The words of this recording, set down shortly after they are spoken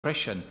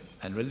oppression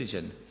and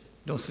religion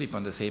don't sleep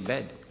on the same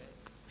bed.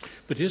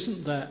 But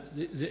isn't that,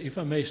 if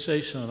I may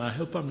say so, and I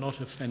hope I'm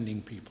not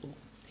offending people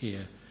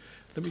here,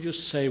 let me just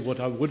say what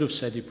I would have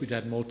said if we'd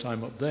had more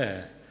time up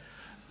there.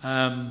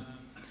 I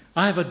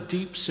have a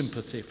deep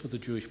sympathy for the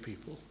Jewish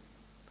people.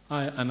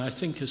 And I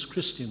think as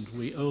Christians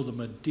we owe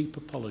them a deep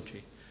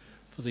apology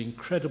for the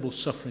incredible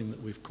suffering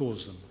that we've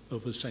caused them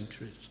over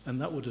centuries. And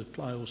that would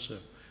apply also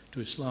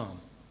to Islam.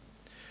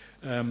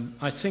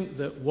 I think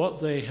that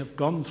what they have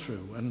gone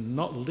through, and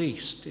not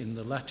least in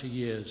the latter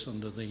years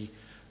under the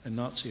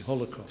Nazi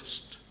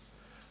Holocaust,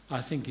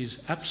 I think is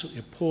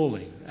absolutely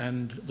appalling.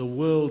 And the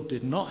world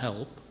did not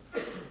help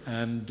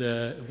and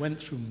went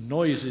through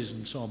noises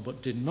and so on,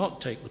 but did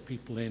not take the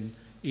people in,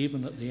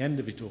 even at the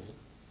end of it all.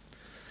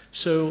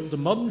 So the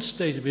modern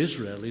state of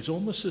Israel is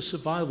almost a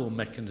survival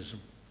mechanism.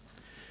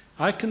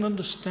 I can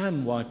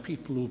understand why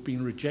people who have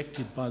been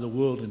rejected by the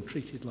world and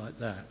treated like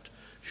that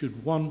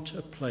should want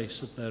a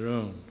place of their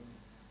own.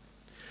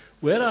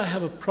 Where I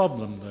have a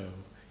problem,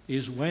 though,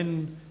 is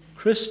when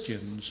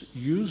Christians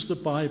use the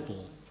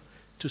Bible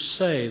to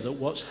say that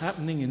what's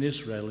happening in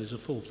Israel is a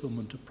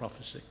fulfillment of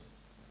prophecy.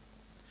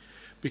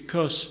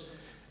 Because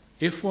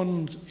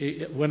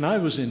when I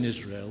was in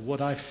Israel, what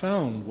I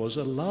found was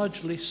a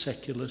largely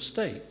secular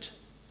state.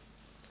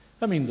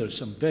 I mean, there's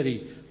some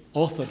very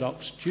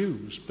Orthodox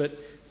Jews, but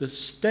the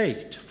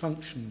state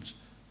functions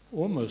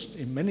almost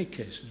in many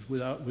cases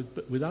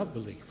without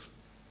belief.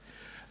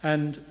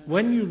 And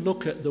when you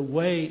look at the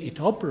way it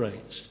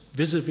operates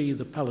vis-a-vis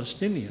the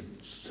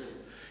Palestinians,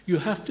 you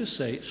have to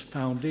say it's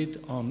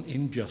founded on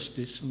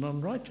injustice and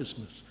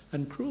unrighteousness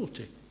and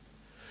cruelty.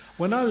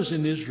 When I was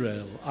in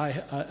Israel,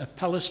 a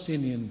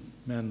Palestinian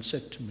man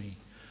said to me,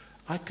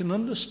 I can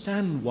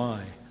understand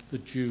why the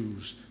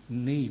Jews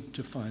need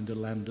to find a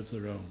land of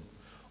their own.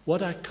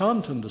 What I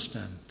can't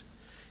understand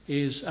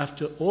is,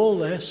 after all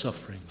their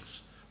sufferings,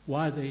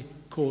 why they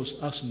cause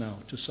us now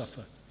to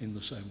suffer in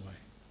the same way.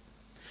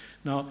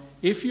 Now,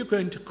 if you're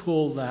going to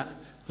call that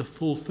the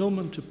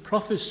fulfillment of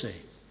prophecy,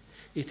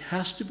 it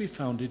has to be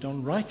founded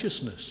on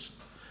righteousness.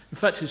 In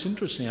fact, it's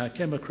interesting, I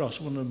came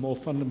across one of the more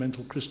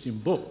fundamental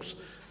Christian books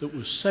that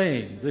was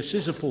saying this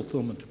is a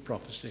fulfillment of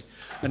prophecy,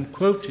 and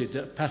quoted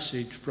a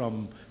passage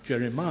from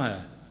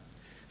Jeremiah.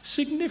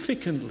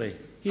 Significantly,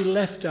 he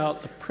left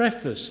out the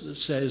preface that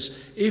says,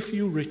 if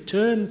you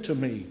return to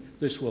me,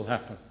 this will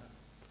happen.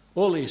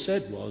 All he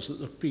said was that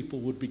the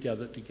people would be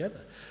gathered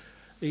together.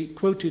 He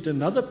quoted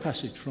another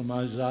passage from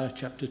Isaiah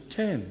chapter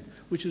 10,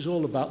 which is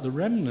all about the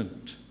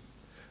remnant.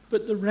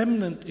 But the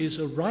remnant is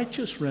a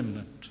righteous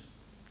remnant.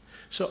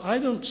 So I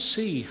don't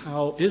see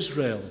how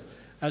Israel,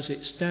 as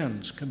it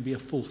stands, can be a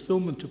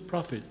fulfillment of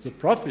prophet. The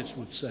prophets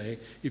would say,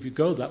 if you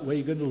go that way,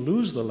 you're going to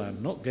lose the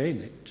land, not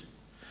gain it.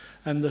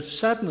 And the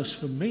sadness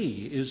for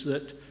me is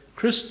that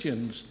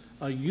Christians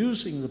are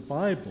using the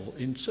Bible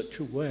in such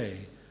a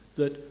way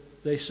that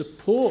they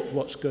support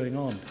what's going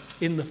on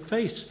in the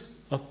face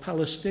of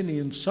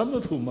Palestinians, some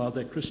of whom are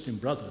their Christian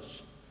brothers,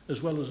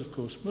 as well as, of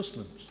course,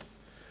 Muslims.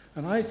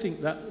 And I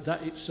think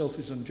that itself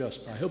is unjust.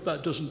 I hope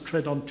that doesn't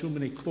tread on too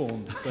many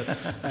corns, but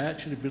I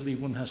actually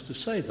believe one has to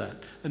say that.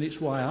 And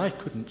it's why I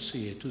couldn't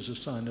see it as a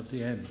sign of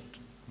the end.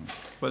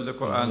 Well, the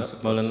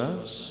Quran...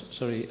 Maulana,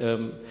 sorry,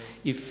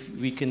 if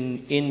we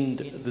can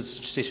end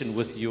this session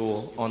with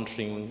your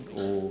answering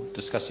or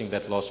discussing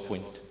that last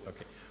point.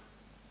 Okay.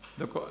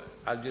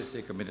 I'll just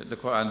take a minute. The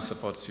Quran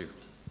supports you.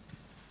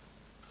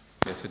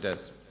 Yes, it does.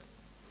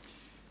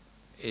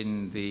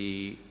 In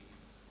the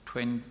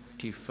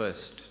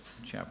 21st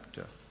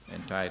chapter,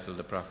 entitled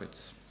The Prophets,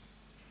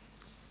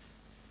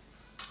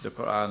 the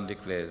Quran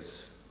declares,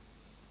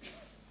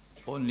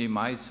 only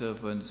my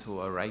servants who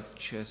are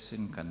righteous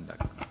in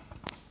conduct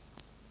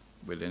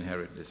will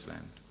inherit this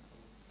land.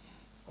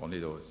 Only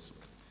those.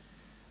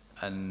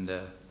 And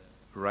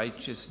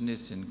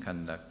righteousness in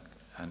conduct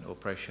and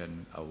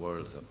oppression are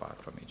worlds apart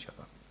from each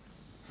other.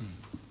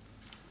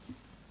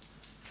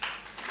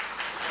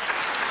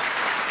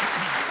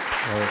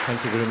 Well,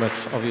 thank you very much.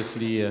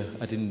 Obviously,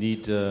 I didn't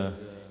need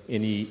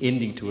any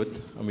ending to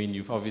it. I mean,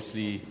 you've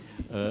obviously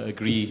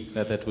agreed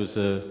that was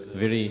a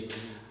very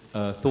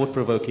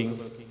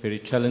thought-provoking, very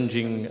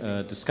challenging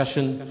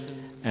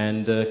discussion,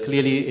 and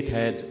clearly it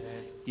had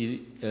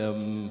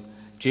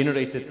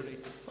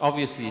generated,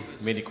 obviously,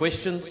 many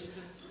questions.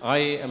 I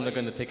am not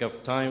going to take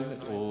up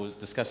time or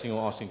discussing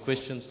or asking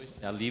questions.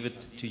 I'll leave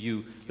it to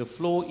you. The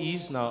floor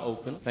is now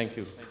open. Thank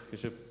you,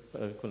 Bishop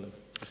Kullen.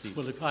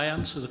 Well, if I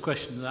answer the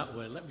question that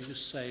way, let me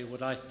just say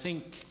what I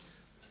think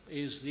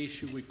is the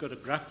issue we've got to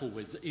grapple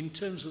with in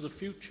terms of the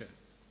future.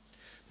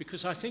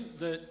 Because I think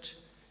that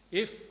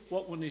if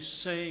what one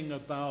is saying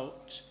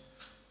about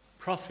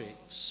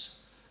prophets,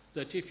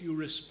 that if you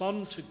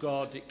respond to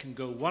God, it can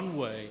go one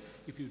way.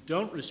 If you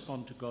don't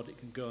respond to God, it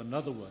can go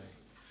another way.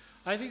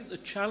 I think the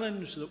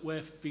challenge that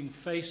we're being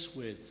faced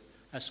with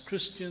as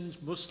Christians,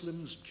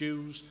 Muslims,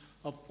 Jews,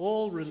 of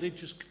all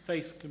religious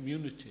faith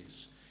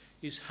communities,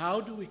 is how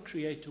do we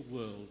create a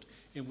world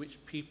in which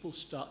people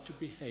start to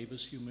behave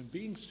as human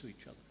beings to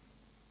each other?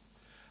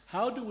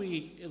 How do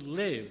we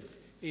live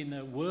in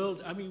a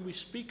world, I mean, we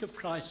speak of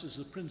Christ as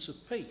the Prince of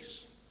Peace.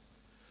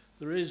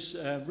 There is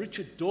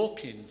Richard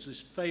Dawkins,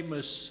 this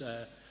famous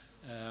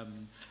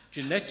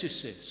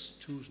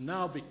geneticist who's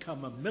now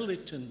become a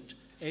militant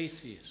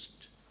atheist,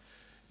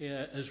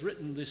 has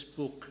written this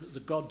book, The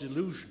God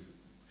Delusion.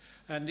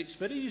 And it's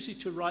very easy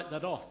to write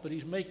that off, but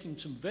he's making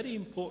some very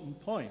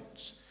important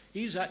points.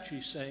 He's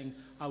actually saying,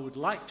 I would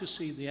like to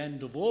see the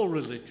end of all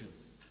religion,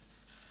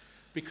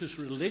 because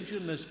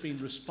religion has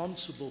been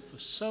responsible for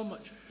so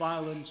much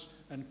violence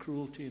and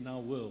cruelty in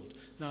our world.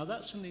 Now,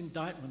 that's an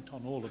indictment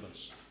on all of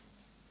us.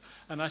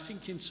 And I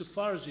think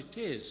insofar as it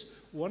is,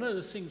 one of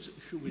the things that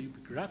should we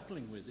be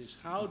grappling with is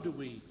how do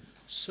we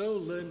so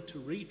learn to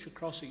reach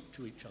across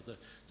to each other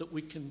that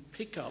we can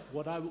pick up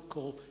what I would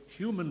call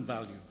human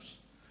values.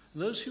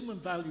 And those human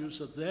values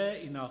are there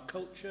in our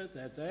culture,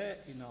 they're there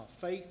in our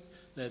faith,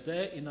 they're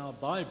there in our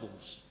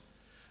Bibles.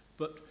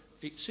 But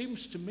it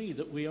seems to me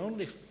that we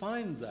only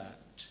find that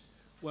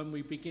when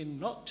we begin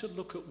not to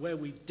look at where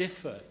we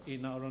differ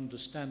in our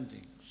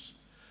understandings,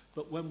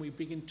 but when we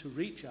begin to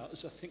reach out,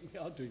 as I think we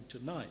are doing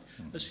tonight,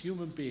 as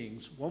human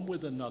beings, one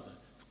with another,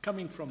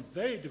 coming from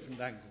very different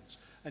angles,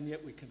 and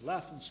yet we can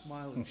laugh and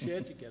smile and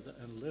share together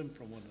and learn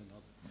from one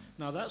another.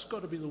 Now, that's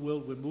got to be the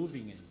world we're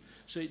moving in.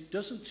 So it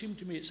doesn't seem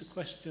to me it's a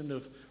question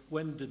of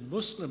when did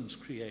Muslims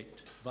create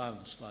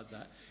violence like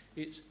that.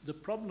 The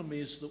problem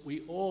is that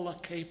we all are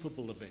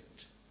capable of it,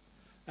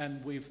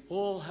 and we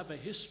all have a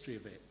history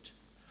of it.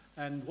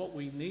 And what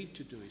we need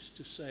to do is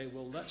to say,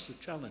 well, that's the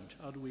challenge.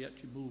 How do we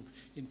actually move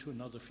into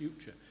another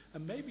future?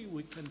 And maybe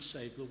we can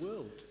save the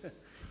world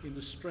in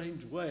a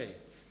strange way.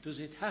 Does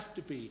it have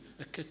to be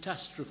a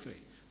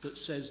catastrophe that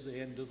says the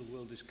end of the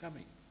world is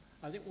coming?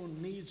 I think one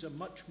needs a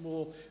much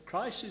more...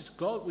 Christ is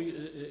God.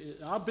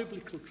 Our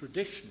biblical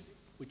tradition,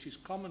 which is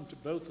common to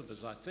both of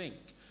us, I think,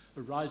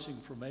 arising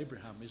from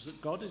Abraham, is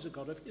that God is a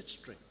God of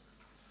history.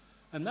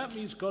 And that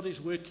means God is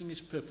working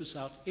his purpose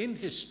out in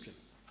history.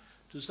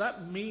 Does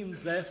that mean,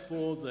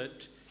 therefore, that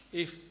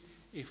if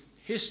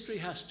history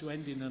has to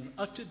end in an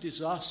utter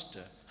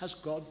disaster, has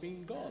God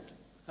been God?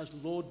 Has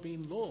Lord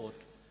been Lord?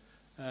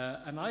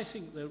 And I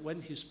think that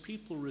when his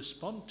people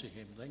respond to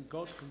him, then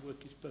God can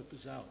work his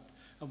purpose out.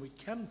 And we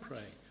can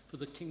pray for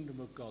the kingdom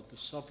of God, the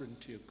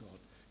sovereignty of God,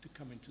 to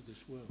come into this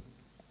world.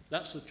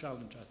 That's the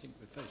challenge I think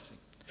we're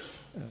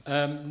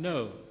facing.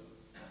 No.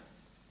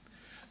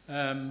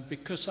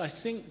 Because I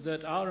think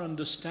that our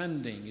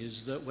understanding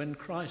is that when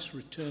Christ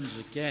returns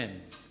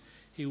again,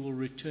 he will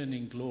return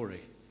in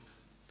glory.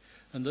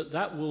 And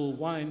that will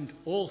wind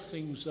all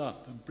things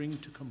up and bring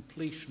to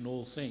completion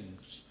all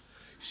things.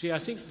 See, I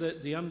think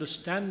that the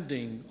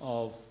understanding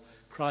of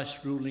Christ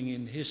ruling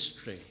in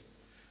history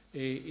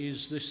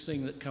is this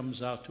thing that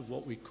comes out of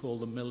what we call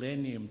the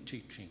millennium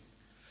teaching.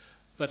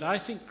 But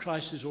I think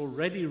Christ is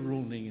already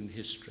ruling in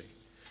history,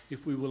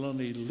 if we will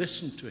only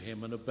listen to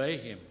him and obey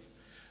him.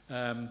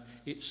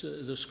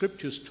 The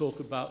scriptures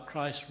talk about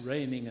Christ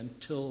reigning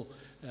until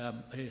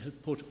he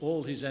had put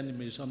all his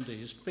enemies under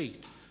his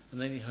feet, and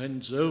then he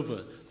hands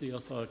over the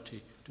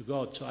authority to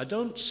God. So I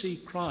don't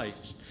see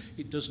Christ.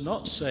 It does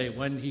not say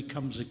when he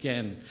comes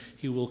again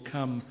he will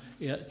come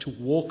to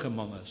walk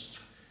among us.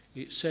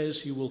 It says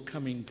he will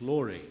come in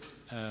glory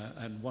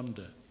and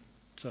wonder.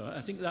 So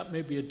I think that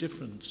may be a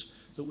difference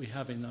that we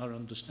have in our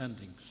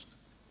understandings.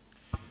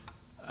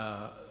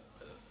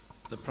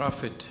 The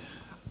Prophet,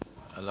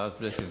 Allah's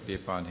blessings be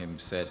upon him,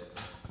 said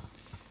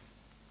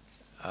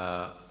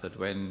that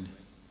when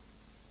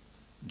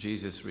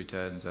Jesus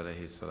returns,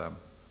 alayhi salam,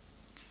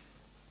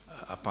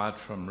 apart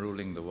from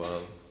ruling the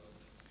world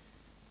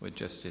with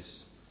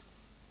justice,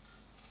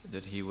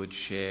 that he would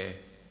share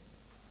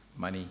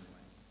money,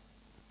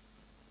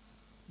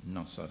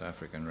 not South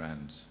African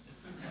rands,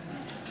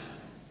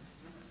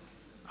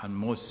 and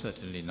most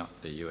certainly not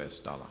the US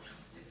dollar.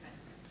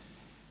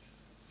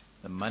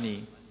 The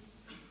money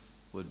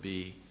would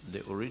be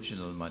the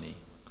original money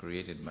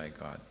created by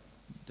God,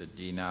 the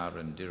dinar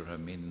and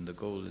dirham in the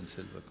gold and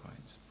silver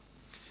coins.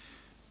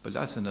 But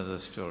that's another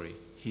story.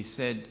 He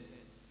said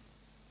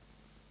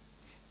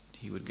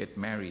he would get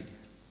married.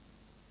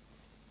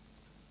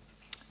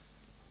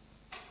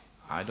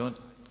 I don't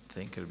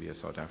think it'll be a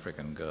South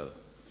African girl.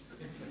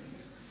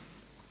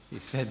 He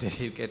said that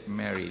he'd get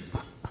married.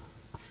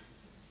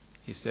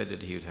 He said that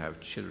he would have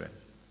children.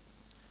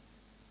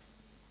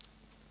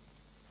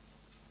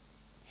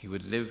 He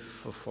would live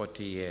for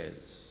 40 years.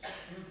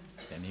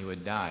 Then he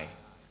would die.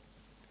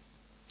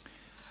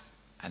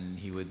 And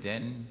he would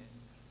then,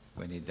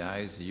 when he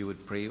dies, you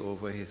would pray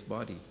over his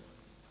body.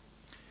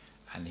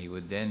 And he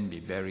would then be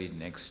buried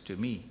next to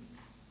me.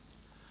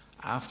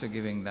 After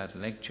giving that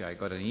lecture, I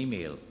got an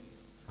email.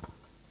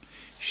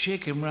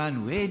 Sheikh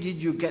Imran, where did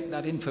you get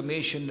that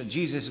information that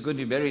Jesus is going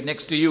to be buried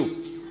next to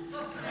you?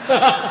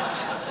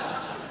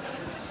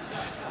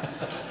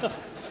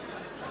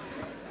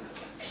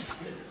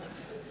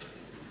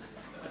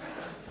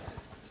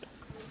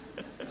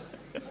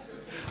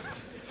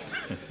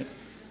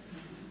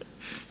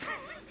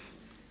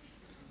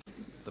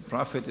 The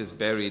Prophet is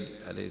buried,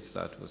 alayhi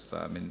salatu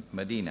wasalam, in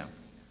Medina.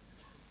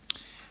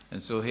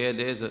 And so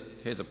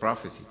here's a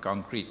prophecy,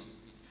 concrete,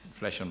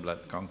 flesh and blood,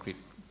 concrete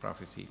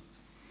prophecy.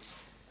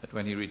 That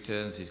when he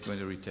returns, he's going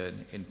to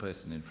return in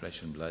person, in flesh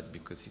and blood,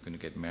 because he's going to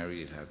get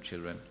married, he'll have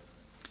children,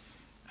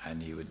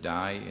 and he would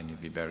die and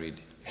he'll be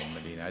buried in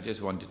Medina. I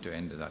just wanted to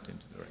end that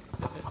into the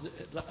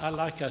record.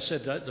 Like I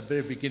said at the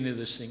very beginning of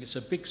this thing, it's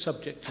a big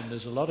subject and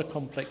there's a lot of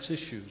complex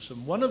issues.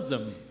 And one of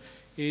them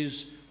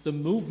is the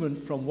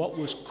movement from what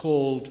was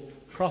called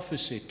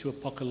prophecy to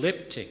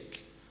apocalyptic.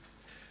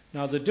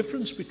 Now, the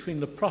difference between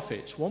the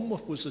prophets, one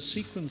was a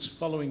sequence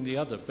following the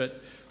other, but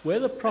where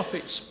the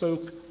prophets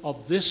spoke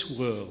of this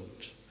world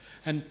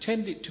and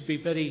tended to be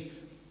very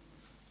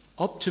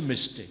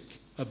optimistic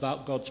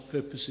about God's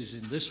purposes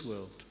in this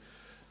world,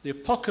 the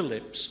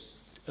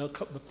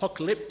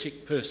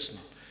apocalyptic person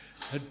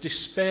had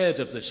despaired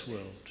of this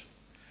world.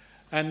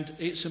 And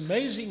it's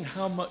amazing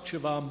how much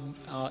of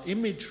our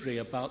imagery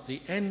about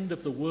the end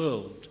of the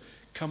world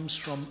comes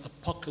from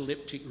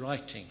apocalyptic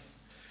writing,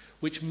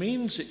 which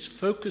means it's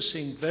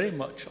focusing very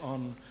much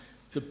on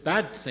the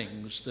bad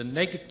things, the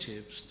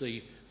negatives,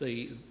 the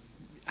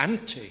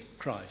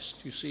anti-Christ,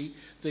 you see,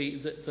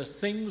 the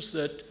things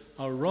that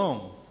are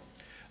wrong.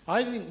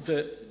 I think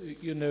that,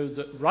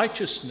 that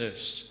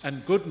righteousness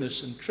and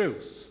goodness and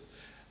truth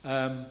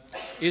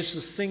is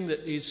the thing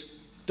that is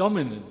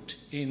dominant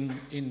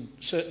in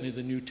certainly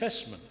the New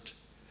Testament.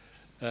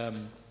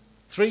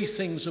 Three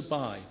things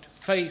abide: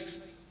 faith,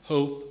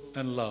 hope,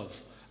 and love.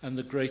 And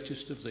the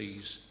greatest of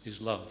these is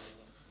love.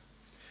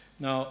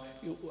 Now,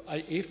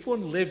 if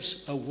one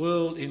lives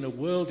in a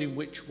world in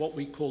which what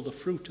we call the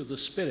fruit of the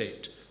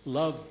Spirit,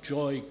 love,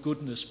 joy,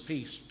 goodness,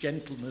 peace,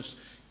 gentleness,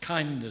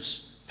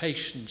 kindness,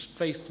 patience,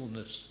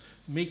 faithfulness,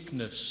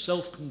 meekness,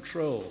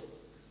 self-control,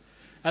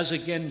 as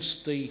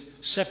against the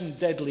 7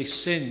 deadly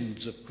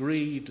sins of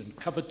greed and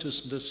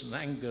covetousness and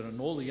anger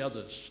and all the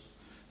others,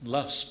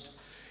 lust.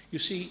 You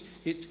see,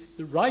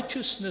 the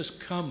righteousness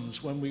comes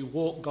when we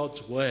walk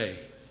God's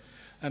way.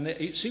 And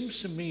it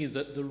seems to me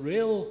that the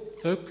real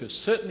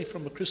focus, certainly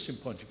from a Christian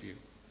point of view,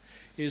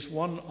 is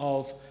one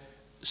of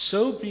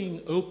so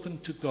being open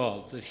to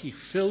God that he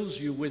fills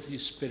you with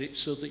his Spirit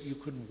so that you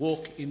can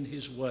walk in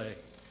his way.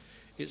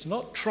 It's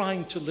not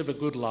trying to live a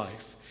good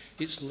life.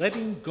 It's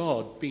letting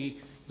God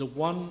be the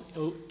one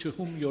to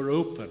whom you're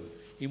open,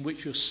 in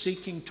which you're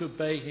seeking to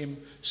obey him,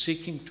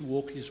 seeking to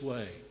walk his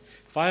way.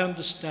 If I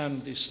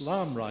understand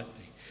Islam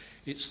rightly,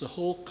 it's the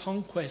whole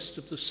conquest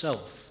of the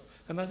self.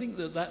 And I think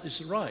that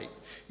is right.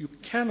 You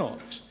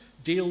cannot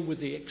deal with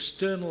the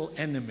external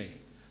enemy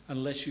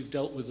unless you've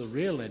dealt with the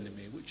real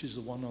enemy, which is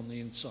the one on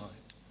the inside.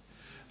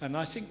 And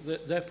I think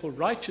that, therefore,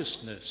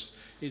 righteousness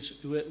is,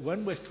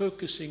 when we're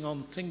focusing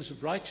on things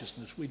of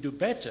righteousness, we do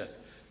better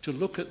to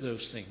look at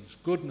those things,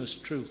 goodness,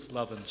 truth,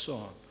 love, and so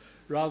on,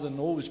 rather than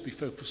always be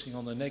focusing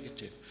on the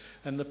negative.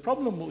 And the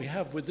problem that we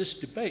have with this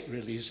debate,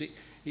 really, is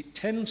it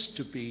tends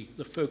to be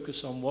the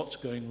focus on what's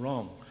going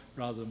wrong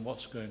rather than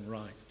what's going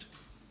right.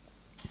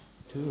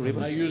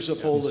 I use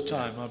up all the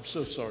time. I'm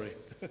so sorry.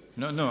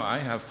 No, I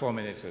have 4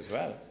 minutes as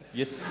well.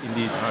 Yes,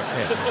 indeed.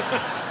 Okay.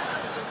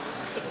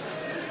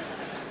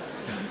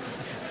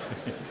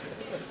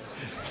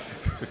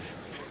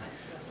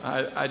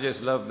 I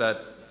just love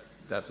that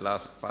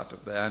last part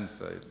of the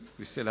answer.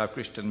 We still have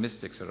Christian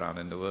mystics around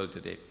in the world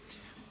today.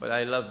 But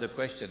I love the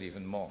question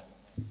even more.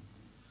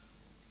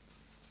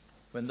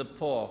 When the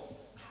poor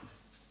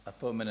are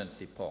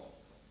permanently poor,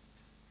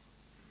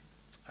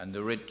 and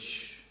the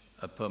rich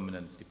are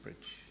permanently rich,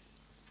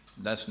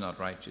 that's not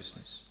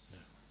righteousness. No.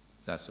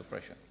 That's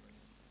oppression.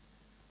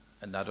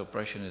 And that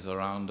oppression is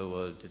around the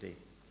world today.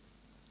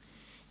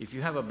 If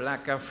you have a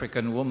black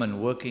African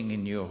woman working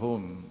in your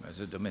home as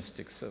a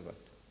domestic servant,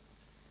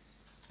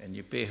 and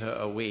you pay her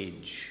a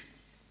wage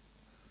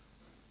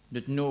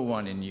that no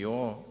one in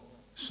your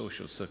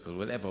social circle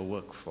will ever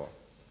work for,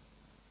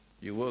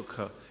 you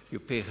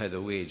pay her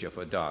the wage of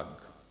a dog.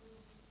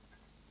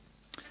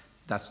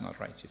 That's not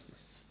righteousness.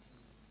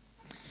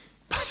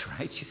 But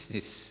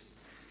righteousness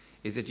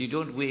is that you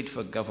don't wait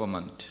for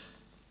government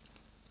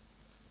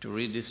to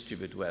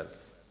redistribute wealth.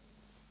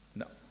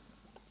 No.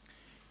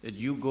 That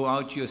you go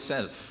out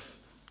yourself.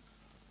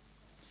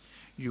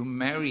 You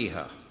marry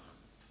her.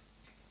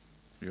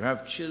 You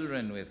have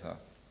children with her.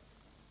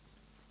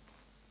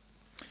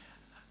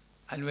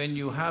 And when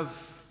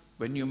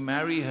you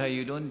marry her,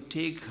 you don't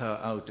take her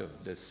out of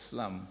the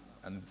slum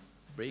and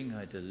bring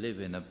her to live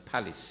in a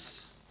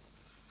palace.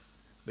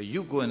 But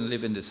you go and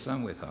live in the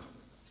slum with her.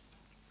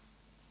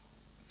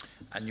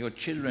 And your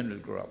children will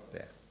grow up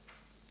there.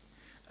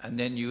 And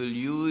then you will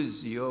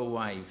use your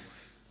wife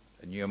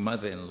and your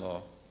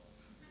mother-in-law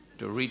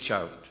to reach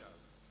out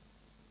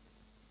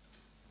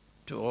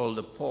to all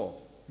the poor.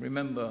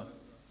 Remember,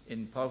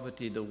 in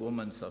poverty, the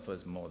woman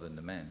suffers more than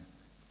the man.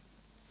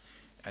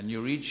 And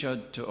you reach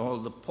out to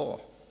all the poor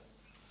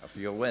of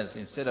your wealth.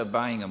 Instead of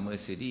buying a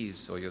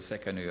Mercedes or your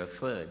second or your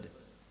third,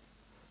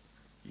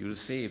 you'll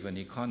save and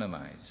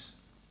economize.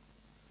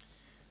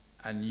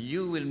 And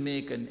you will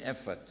make an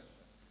effort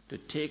to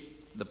take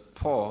the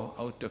poor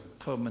out of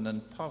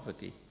permanent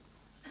poverty,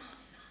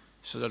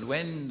 so that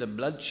when the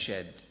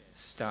bloodshed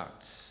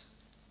starts,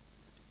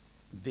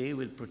 they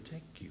will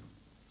protect you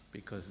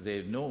because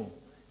they know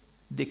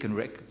they can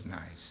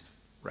recognize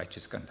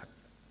righteous conduct.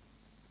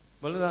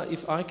 Well,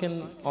 if I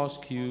can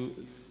ask you,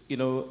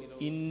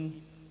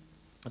 in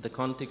the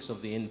context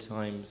of the end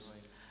times,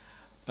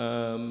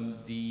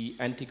 the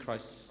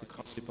Antichrist, the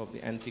concept of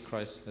the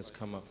Antichrist has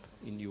come up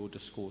in your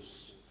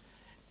discourse,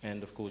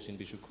 and of course in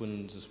Bishop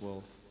Quinn's as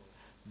well.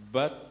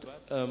 But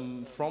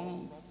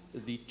from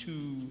the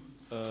two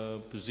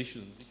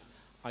positions,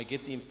 I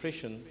get the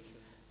impression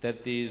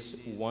that there's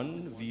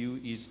one view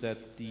is that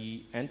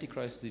the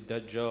Antichrist, the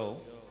Dajjal,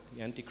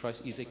 the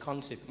Antichrist is a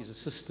concept, is a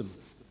system,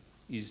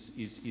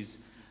 is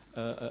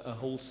a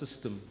whole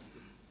system,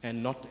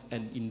 and not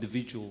an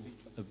individual,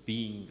 a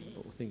being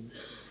or thing.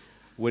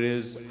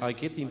 Whereas I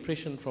get the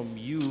impression from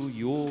you,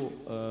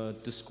 your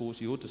discourse,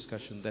 your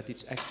discussion, that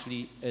it's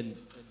actually an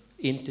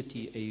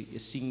entity, a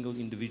single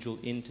individual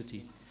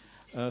entity.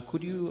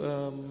 Could you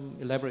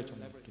elaborate on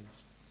that, please?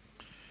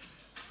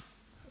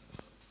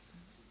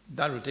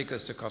 That will take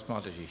us to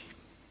cosmology,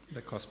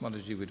 the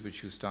cosmology with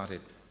which you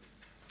started.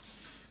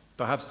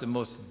 Perhaps the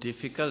most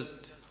difficult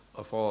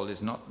of all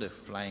is not the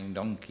flying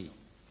donkey.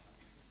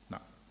 No.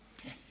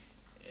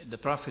 The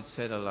Prophet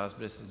said, Allah's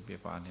blessings be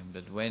upon him,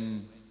 that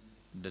when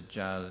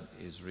Dajjal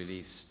is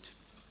released,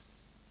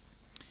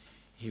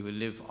 he will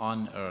live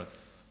on earth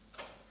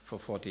for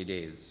 40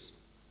 days.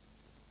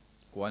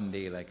 One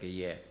day like a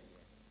year.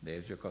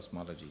 There's your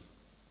cosmology.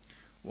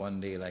 One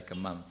day like a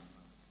month.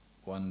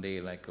 One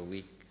day like a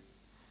week.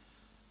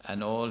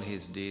 And all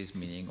his days,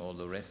 meaning all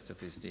the rest of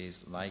his days,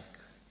 like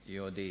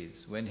your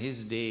days. When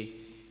his day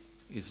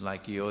is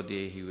like your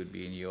day, he would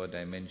be in your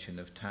dimension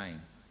of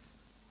time.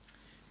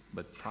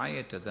 But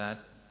prior to that,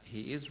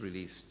 he is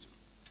released.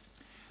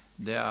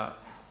 There are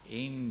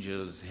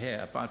angels here,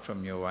 apart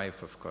from your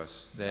wife, of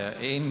course. There are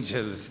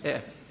angels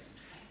here.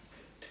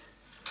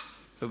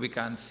 But we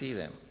can't see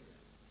them.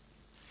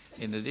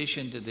 In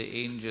addition to the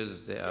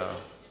angels, there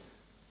are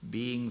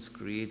beings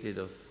created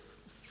of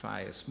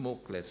fire,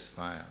 smokeless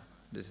fire.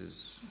 This is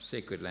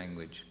sacred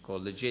language,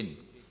 called the jinn.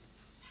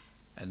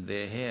 And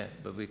they're here,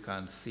 but we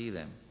can't see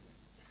them.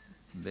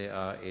 They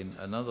are in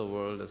another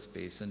world of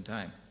space and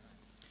time.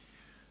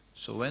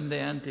 So when the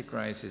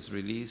Antichrist is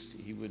released,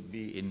 he would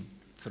be in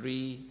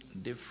 3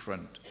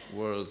 different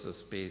worlds of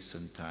space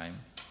and time,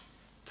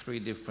 3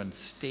 different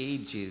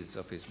stages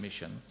of his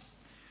mission,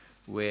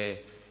 where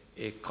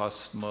a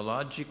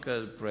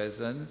cosmological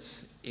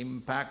presence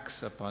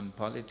impacts upon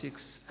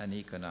politics and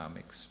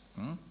economics.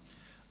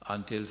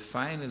 Until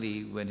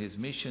finally, when his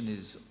mission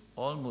is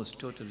almost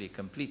totally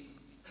complete,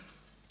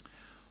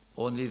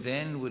 only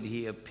then would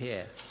he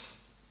appear.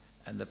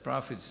 And the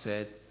Prophet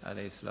said,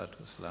 alayhi salatu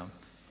wasalam,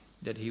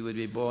 that he would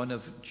be born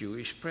of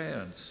Jewish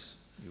parents.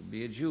 He would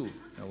be a Jew.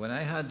 Now, when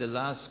I had the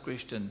last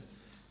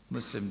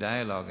Christian-Muslim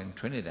dialogue in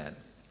Trinidad,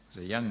 as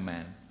a young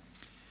man,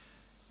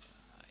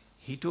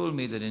 he told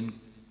me that in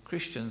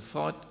Christian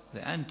thought,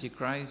 the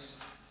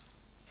Antichrist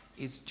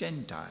is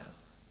Gentile.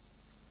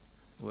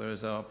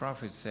 Whereas our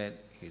Prophet said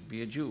he'd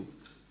be a Jew,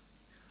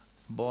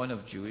 born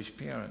of Jewish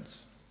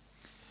parents.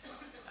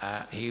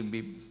 He'll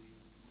be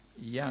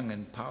young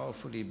and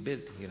powerfully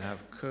built. He'll have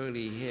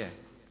curly hair.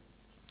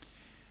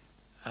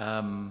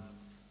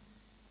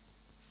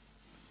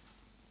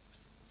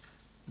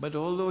 But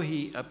although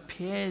he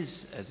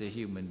appears as a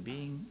human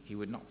being, he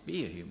would not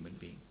be a human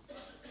being.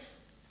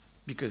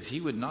 Because he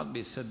would not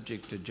be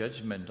subject to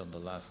judgment on the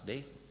last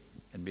day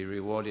and be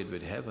rewarded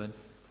with heaven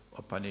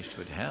or punished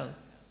with hell.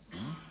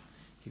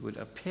 He would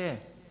appear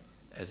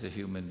as a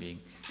human being.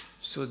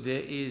 So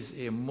there is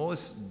a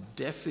most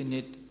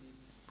definite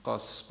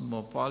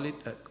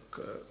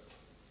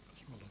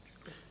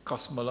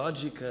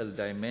cosmological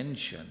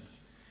dimension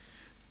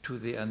to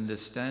the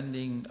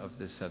understanding of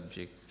the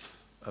subject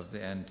of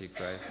the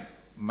Antichrist.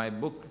 My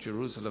book,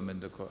 Jerusalem in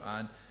the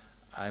Quran,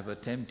 I've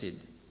attempted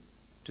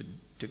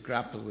to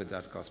grapple with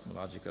that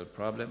cosmological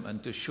problem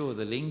and to show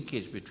the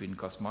linkage between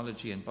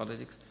cosmology and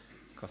politics,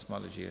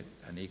 cosmology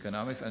and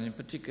economics, and in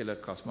particular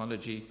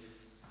cosmology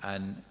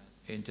and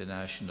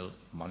international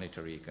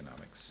monetary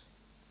economics.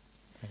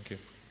 Thank you.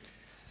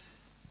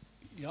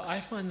 Yeah,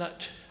 I find that,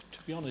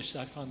 to be honest,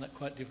 I find that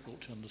quite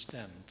difficult to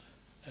understand.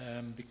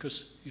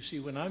 Because, you see,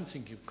 when I'm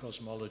thinking of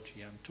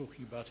cosmology, I'm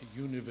talking about a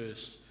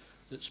universe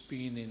that's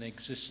been in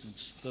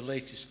existence, the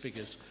latest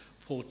figures,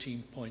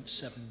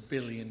 14.7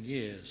 billion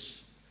years,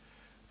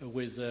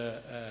 with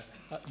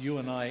you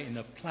and I in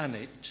a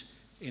planet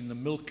in the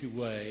Milky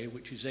Way,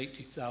 which is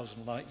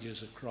 80,000 light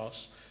years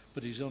across,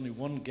 but is only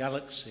one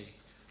galaxy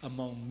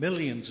among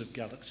millions of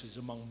galaxies,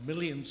 among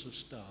millions of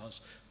stars,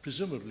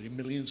 presumably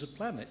millions of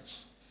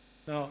planets.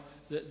 Now,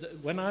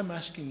 when I'm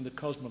asking the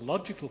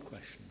cosmological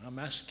question, I'm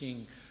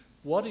asking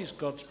what is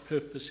God's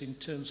purpose in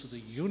terms of the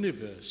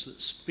universe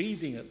that's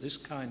speeding at this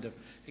kind of,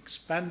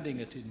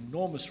 expanding at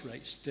enormous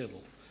rates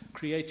still,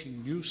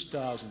 creating new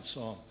stars and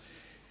so on.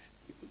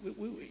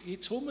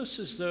 It's almost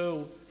as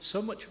though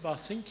so much of our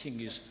thinking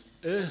is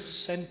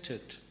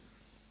Earth-centered,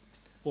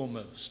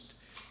 almost.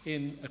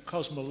 in a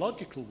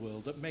cosmological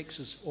world that makes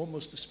us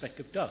almost a speck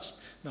of dust.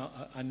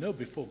 Now, I know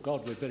before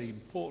God we're very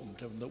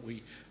important and that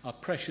we are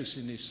precious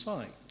in His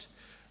sight.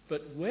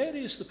 But where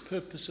is the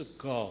purpose of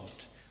God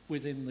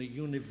within the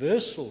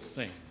universal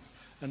thing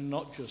and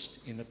not just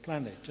in a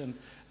planet? And,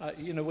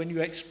 when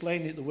you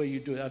explain it the way you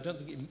do it, I don't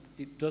think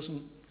it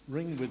doesn't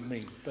ring with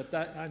me. But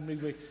that, I'm going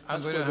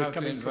to have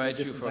to invite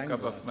you for a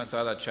cup of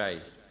masala chai.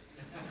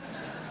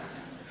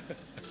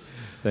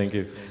 Thank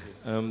you.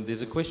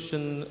 There's a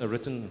question, a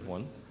written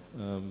one,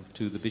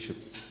 to the Bishop,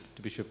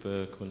 to Bishop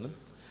Quinlan.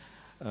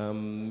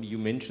 You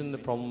mentioned the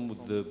problem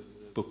with the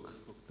book,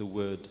 the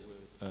word,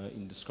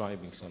 in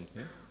describing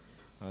something.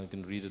 I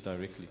can read it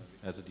directly,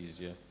 as it is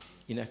here.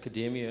 In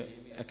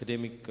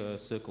academic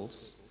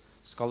circles,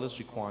 scholars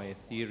require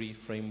theory,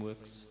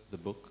 frameworks, the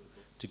book,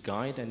 to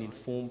guide and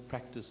inform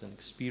practice and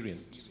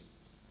experience.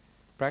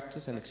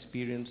 Practice and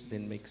experience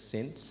then make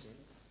sense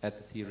at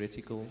the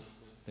theoretical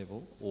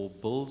level or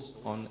builds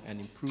on and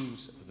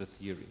improves the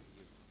theory.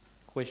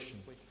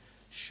 Question: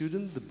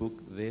 shouldn't the book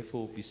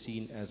therefore be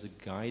seen as a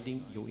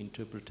guiding your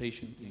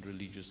interpretation in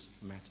religious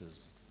matters?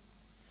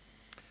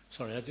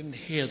 Sorry, I didn't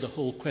hear the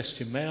whole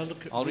question. May I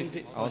look at read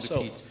it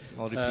myself?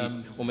 I'll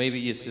repeat. Or maybe,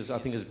 yes,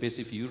 I think it's best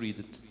if you read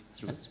it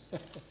through it.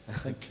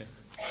 Okay.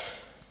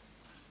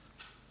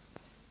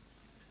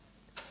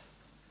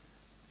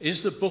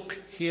 Is the book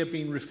here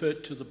being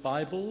referred to the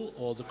Bible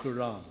or the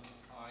Quran?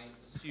 I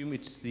assume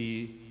it's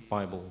the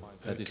Bible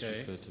that is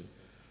referred to.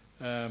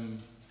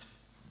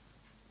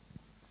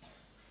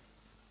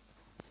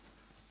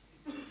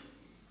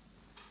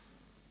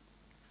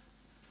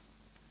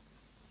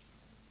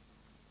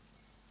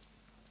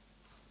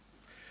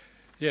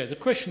 Yeah, the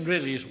question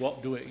really is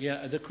what do it...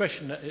 Yeah, the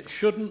question,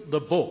 shouldn't the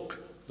book,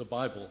 the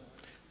Bible,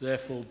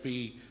 therefore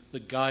be the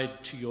guide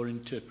to your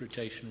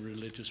interpretation of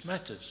religious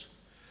matters?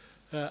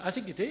 I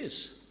think it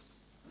is.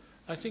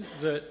 I think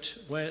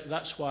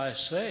that's why I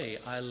say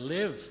I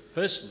live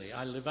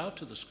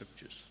out of the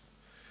Scriptures.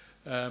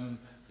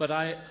 But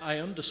I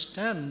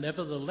understand,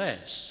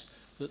 nevertheless,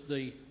 that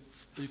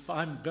if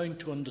I'm going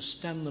to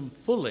understand them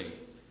fully,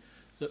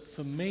 that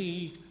for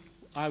me,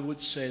 I would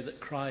say that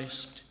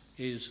Christ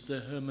is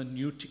the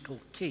hermeneutical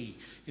key.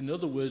 In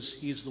other words,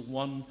 he is the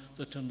one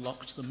that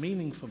unlocks the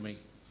meaning for me.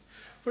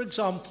 For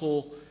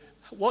example,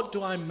 what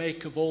do I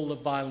make of all the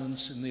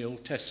violence in the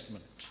Old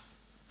Testament?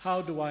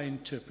 How do I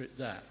interpret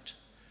that?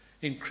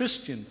 In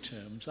Christian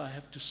terms, I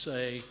have to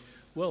say,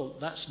 well,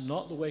 that's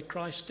not the way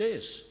Christ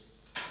is.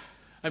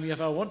 I mean,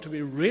 if I want to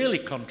be really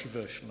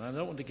controversial, and I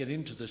don't want to get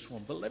into this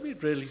one, but let me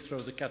really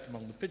throw the cat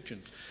among the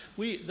pigeons.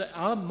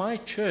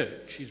 My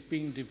church is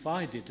being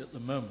divided at the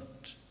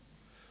moment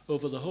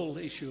over the whole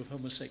issue of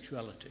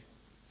homosexuality.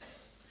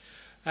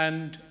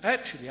 And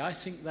actually, I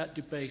think that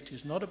debate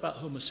is not about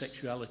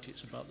homosexuality,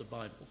 it's about the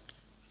Bible.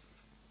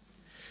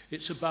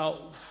 It's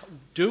about,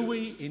 do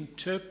we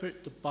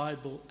interpret the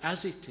Bible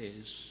as it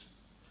is,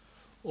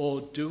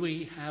 or do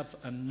we have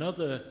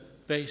another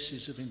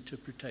basis of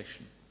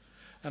interpretation?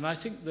 And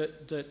I think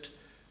that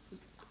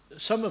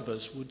some of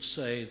us would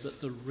say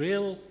that the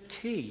real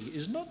key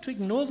is not to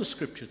ignore the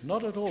Scriptures,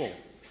 not at all.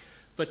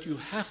 But you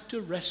have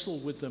to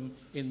wrestle with them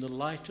in the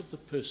light of the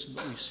person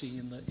that we see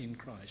in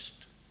Christ.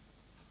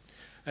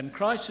 And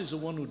Christ is the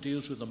one who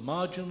deals with the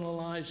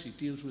marginalized. He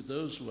deals with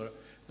those who are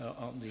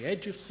on the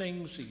edge of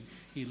things.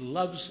 He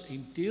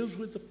deals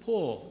with the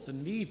poor, the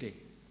needy.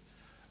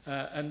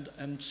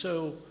 And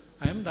so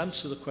I haven't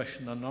answered the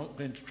question. I'm not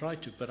going to try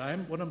to. But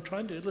what I'm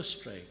trying to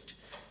illustrate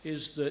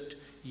is that,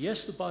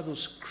 yes, the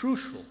Bible's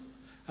crucial.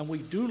 And we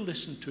do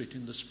listen to it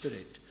in the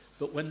Spirit.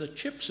 But when the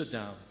chips are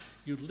down,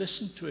 you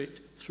listen to it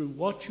through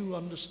what you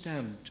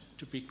understand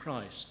to be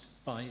Christ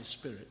by His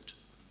Spirit.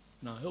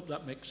 Now, I hope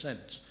that makes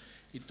sense.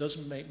 It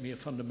doesn't make me a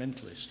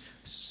fundamentalist.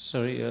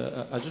 Sorry,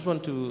 I just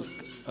want to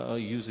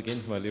use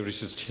again my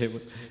Lyricist chair.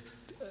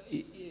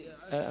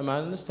 Am I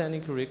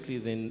understanding correctly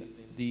then,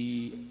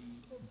 the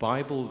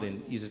Bible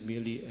then, is it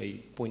merely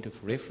a point of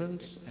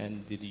reference,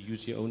 and did you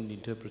use your own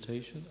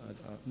interpretation?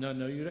 No,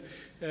 you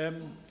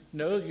don't.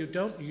 No, you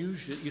don't use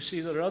it. You see,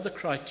 there are other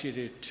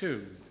criteria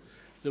too.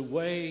 The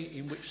way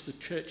in which the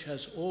church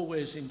has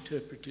always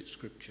interpreted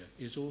Scripture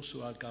is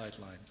also our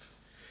guideline.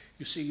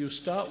 You see, you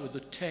start with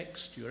the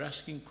text, you're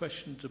asking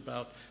questions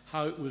about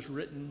how it was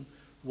written,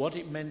 what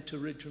it meant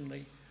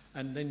originally,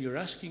 and then you're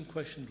asking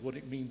questions what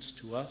it means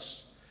to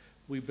us.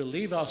 We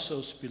believe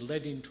ourselves to be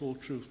led into all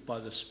truth by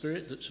the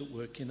Spirit that's at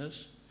work in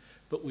us,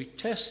 but we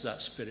test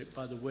that Spirit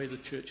by the way the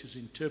church has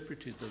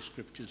interpreted those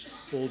Scriptures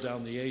all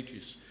down the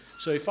ages.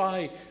 So if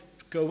I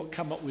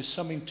come up with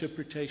some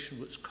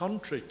interpretation that's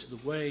contrary to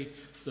the way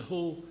the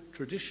whole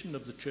tradition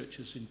of the church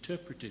has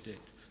interpreted it,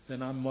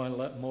 then I'm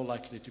more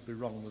likely to be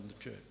wrong than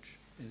the church,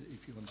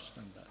 if you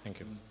understand that. Thank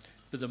you.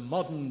 But the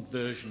modern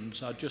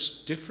versions are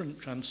just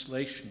different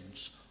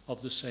translations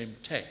of the same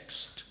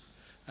text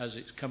as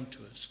it's come to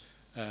us.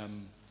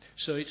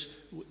 So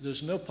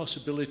there's no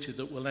possibility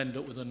that we'll end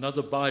up with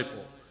another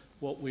Bible.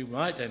 What we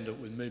might end up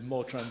with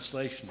more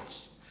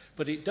translations.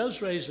 But it does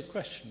raise a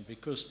question,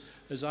 because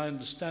as I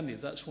understand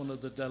it, that's one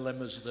of the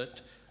dilemmas that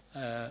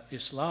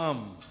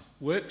Islam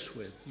works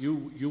with.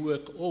 You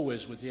work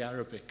always with the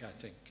Arabic, I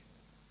think.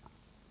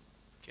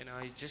 Can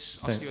I just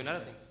ask you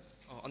another thing?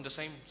 On the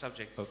same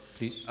subject. Oh,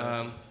 please.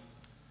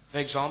 For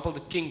example,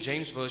 the King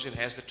James Version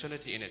has the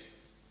Trinity in it,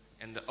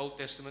 and the Old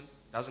Testament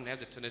doesn't have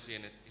the Trinity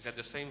in it. Is that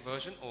the same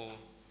version, or?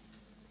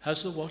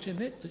 Has the what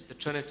in it? The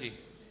Trinity.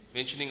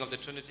 Mentioning of the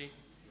Trinity.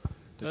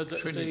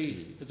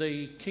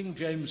 The King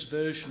James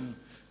Version,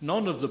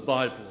 none of the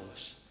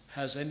Bibles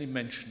has any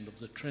mention of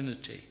the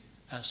Trinity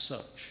as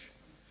such.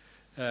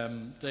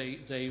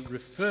 They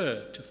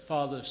refer to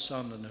Father,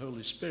 Son, and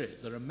Holy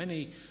Spirit. There are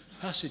many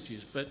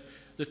passages, but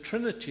the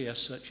Trinity as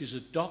such is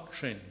a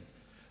doctrine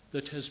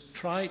that has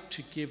tried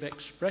to give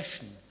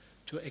expression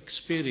to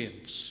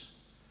experience.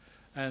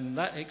 And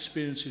that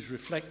experience is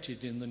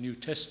reflected in the New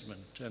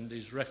Testament and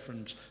is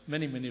referenced,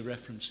 many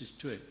references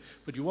to it.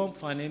 But you won't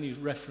find any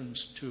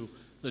reference to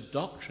the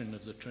doctrine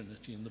of the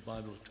Trinity in the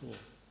Bible at all.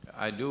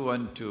 I do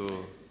want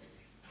to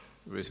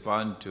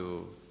respond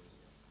to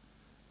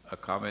a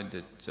comment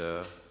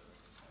that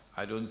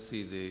I don't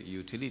see the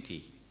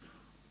utility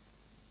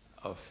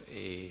of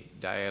a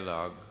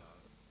dialogue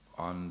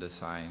on the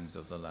signs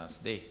of the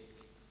last day.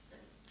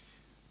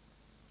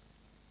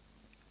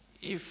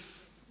 If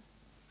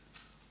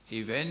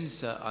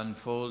events are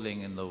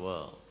unfolding in the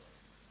world,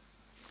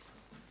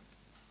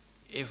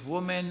 if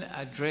women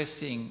are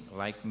dressing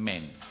like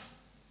men,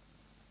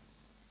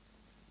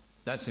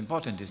 that's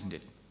important, isn't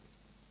it?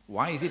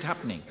 Why is it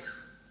happening?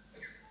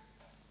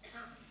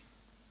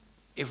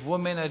 If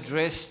women are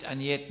dressed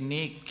and yet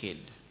naked,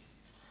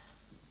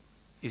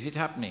 is it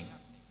happening?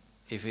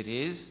 If it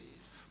is,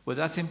 well,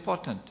 that's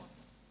important.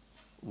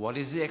 What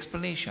is the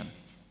explanation?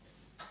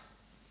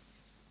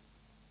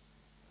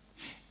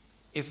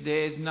 If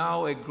there is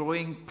now a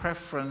growing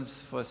preference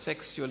for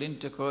sexual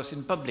intercourse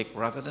in public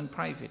rather than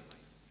private,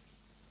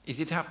 is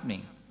it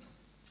happening?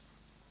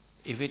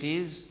 If it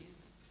is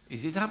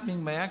it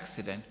happening by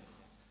accident?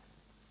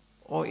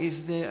 Or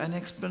is there an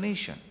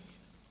explanation?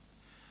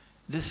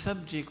 The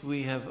subject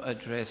we have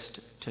addressed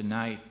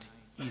tonight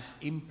is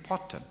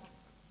important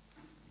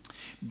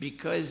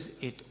because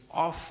it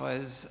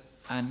offers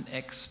an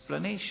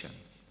explanation.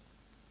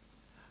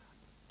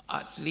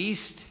 At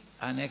least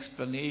an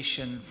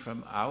explanation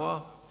from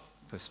our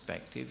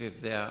perspective.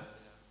 If there are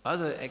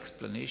other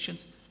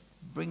explanations,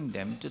 bring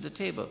them to the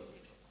table.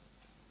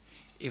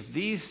 If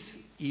these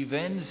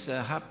events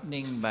are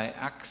happening by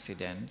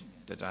accident,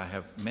 that I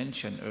have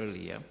mentioned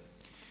earlier,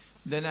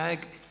 then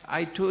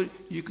I told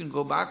you can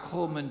go back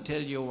home and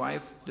tell your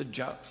wife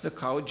the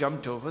cow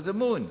jumped over the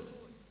moon.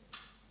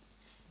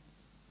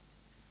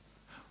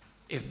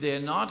 If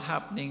they're not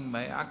happening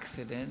by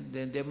accident,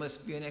 then there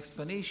must be an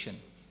explanation.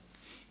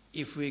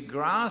 If we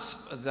grasp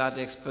that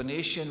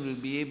explanation,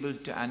 we'll be able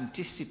to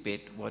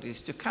anticipate what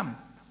is to come.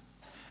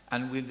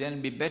 And we'll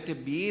then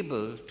be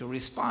able to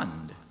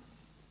respond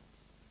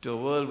to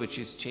a world which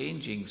is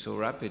changing so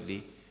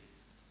rapidly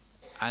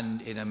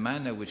and in a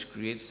manner which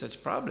creates such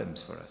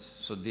problems for us.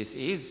 So this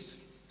is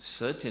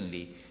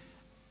certainly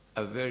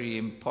a very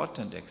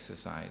important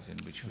exercise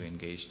in which we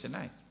engage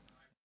tonight.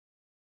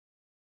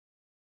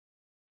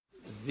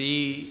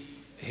 The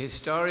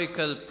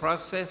historical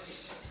process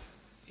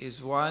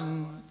is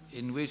one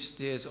in which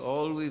there's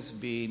always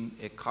been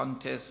a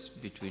contest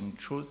between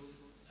truth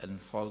and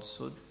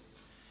falsehood,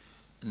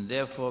 and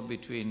therefore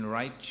between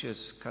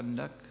righteous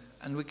conduct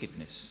and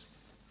wickedness.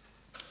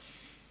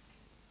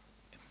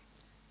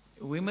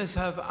 We must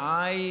have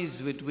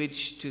eyes with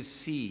which to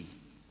see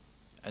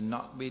and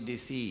not be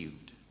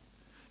deceived,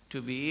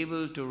 to be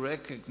able to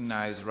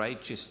recognize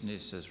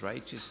righteousness as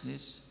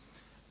righteousness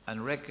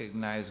and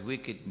recognize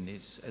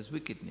wickedness as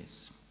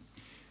wickedness.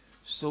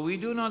 So we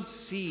do not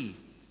see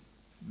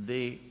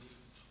the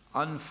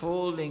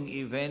unfolding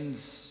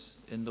events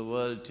in the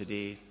world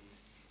today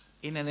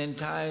in an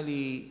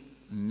entirely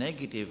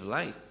negative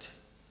light.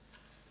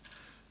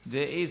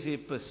 There is a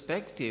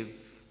perspective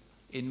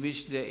in which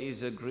there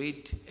is a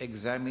great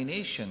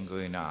examination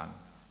going on.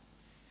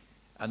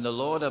 And the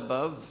Lord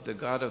above, the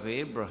God of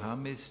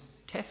Abraham, is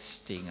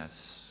testing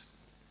us.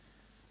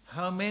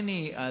 How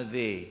many are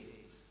they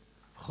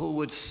who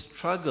would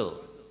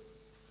struggle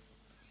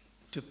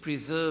to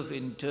preserve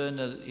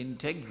internal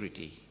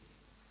integrity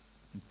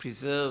and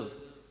preserve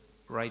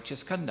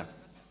righteous conduct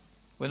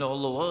when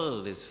all the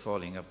world is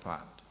falling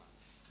apart?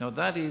 Now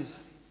that is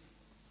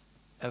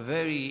a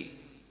very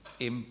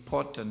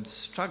important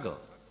struggle.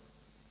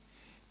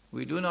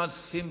 We do not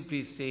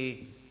simply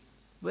say,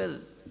 well,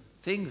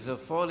 things are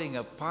falling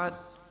apart,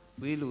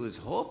 we lose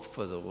hope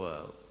for the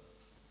world,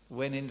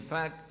 when in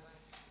fact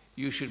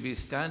you should be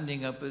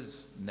standing up as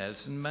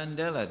Nelson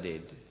Mandela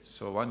did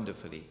so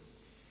wonderfully,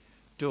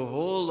 to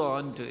hold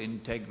on to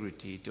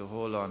integrity, to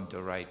hold on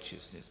to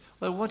righteousness.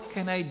 Well, what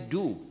can I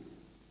do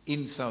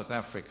in South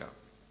Africa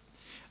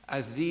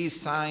as these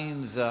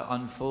signs are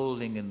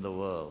unfolding in the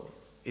world?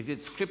 Is it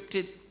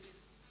scripted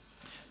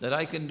that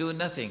I can do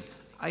nothing?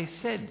 I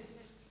said,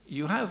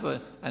 you have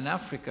an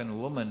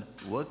African woman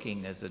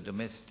working as a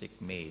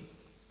domestic maid.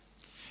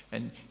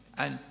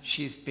 And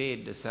she's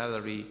paid the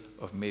salary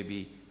of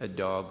maybe a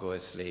dog or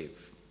a slave.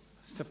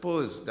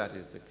 Suppose that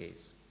is the case.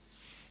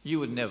 You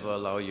would never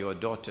allow your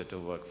daughter to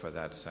work for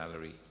that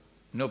salary.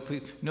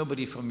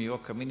 Nobody from your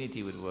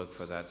community would work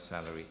for that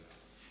salary.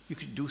 You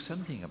could do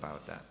something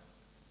about that.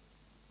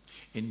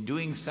 In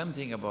doing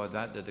something about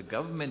that the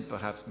government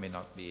perhaps may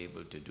not be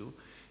able to do,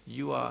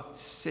 you are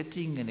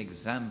setting an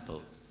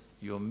example.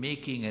 You're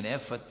making an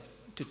effort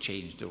to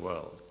change the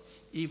world.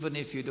 Even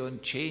if you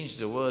don't change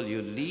the world,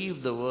 you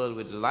leave the world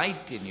with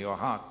light in your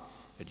heart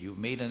that you've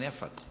made an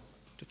effort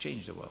to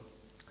change the world.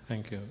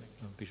 Thank you.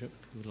 Bishop,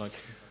 you would like to?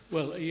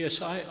 Well, yes,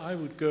 I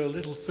would go a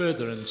little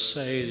further and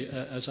say,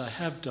 as I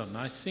have done,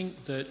 I think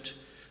that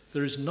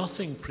there is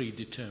nothing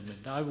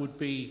predetermined. I would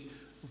be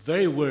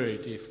very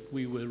worried if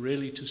we were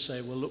really to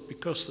say, well, look,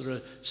 because there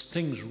are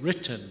things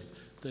written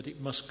that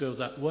it must go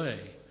that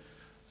way.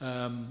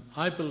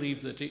 I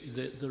believe that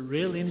the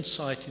real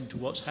insight into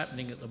what's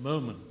happening at the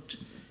moment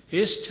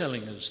is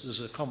telling us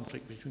there's a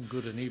conflict between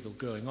good and evil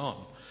going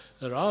on.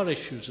 There are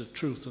issues of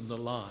truth and the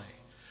lie.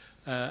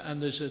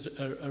 And there's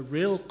a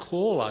real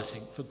call, I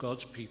think, for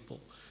God's people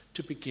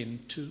to begin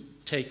to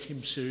take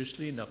him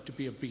seriously enough to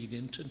be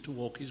obedient and to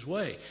walk his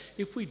way.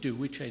 If we do,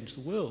 we change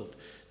the world.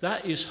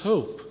 That is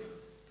hope.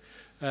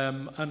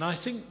 And I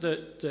think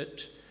that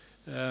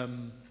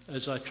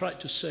as I tried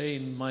to say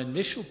in my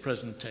initial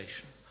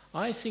presentation,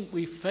 I think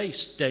we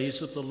face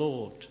days of the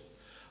Lord.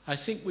 I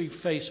think we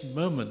face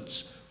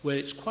moments where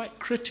it's quite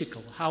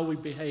critical how we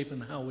behave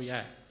and how we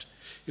act.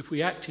 If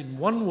we act in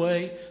one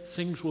way,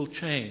 things will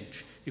change.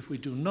 If we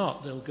do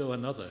not, they'll go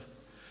another.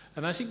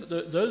 And I think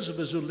that those of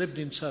us who lived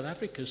in South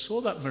Africa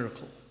saw that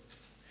miracle.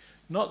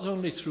 Not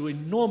only through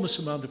enormous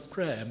amount of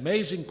prayer,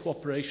 amazing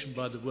cooperation,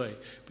 by the way,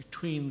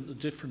 between the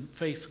different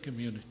faith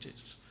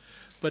communities,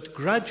 but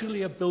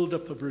gradually a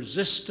build-up of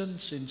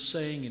resistance in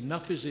saying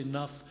enough is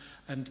enough,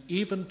 and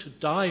even to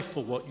die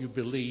for what you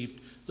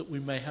believed, that we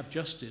may have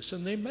justice.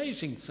 And the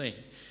amazing thing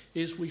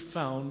is we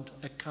found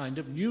a kind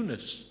of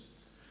newness.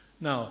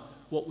 Now,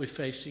 what we're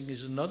facing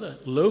is another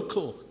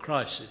local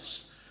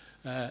crisis.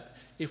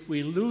 If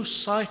we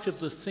lose sight of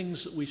the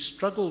things that we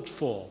struggled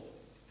for,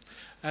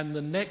 and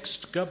the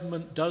next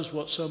government does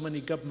what so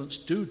many governments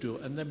do,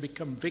 and then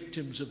become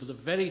victims of the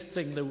very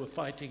thing they were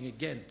fighting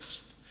against,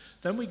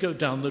 then we go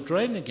down the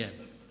drain again.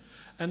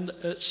 And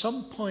at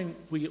some point,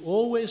 we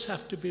always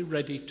have to be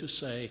ready to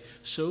say,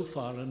 so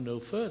far and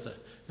no further.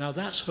 Now,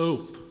 that's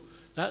hope.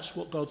 That's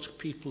what God's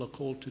people are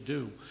called to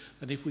do.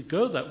 And if we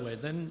go that way,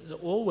 then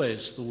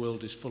always the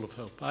world is full of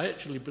hope. I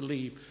actually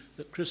believe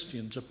that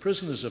Christians are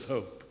prisoners of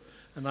hope.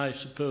 And I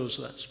suppose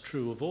that's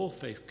true of all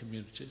faith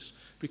communities,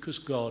 because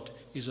God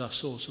is our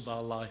source of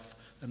our life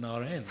and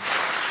our end.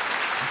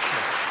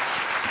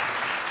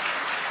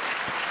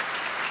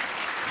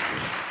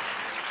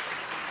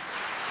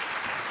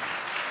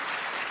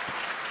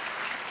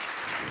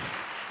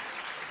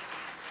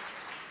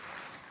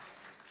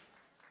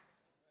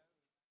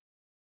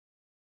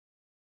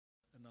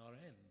 And our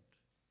end.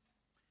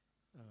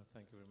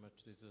 Thank you very much.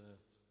 There's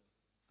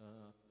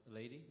a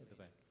lady at the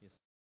back. Yes.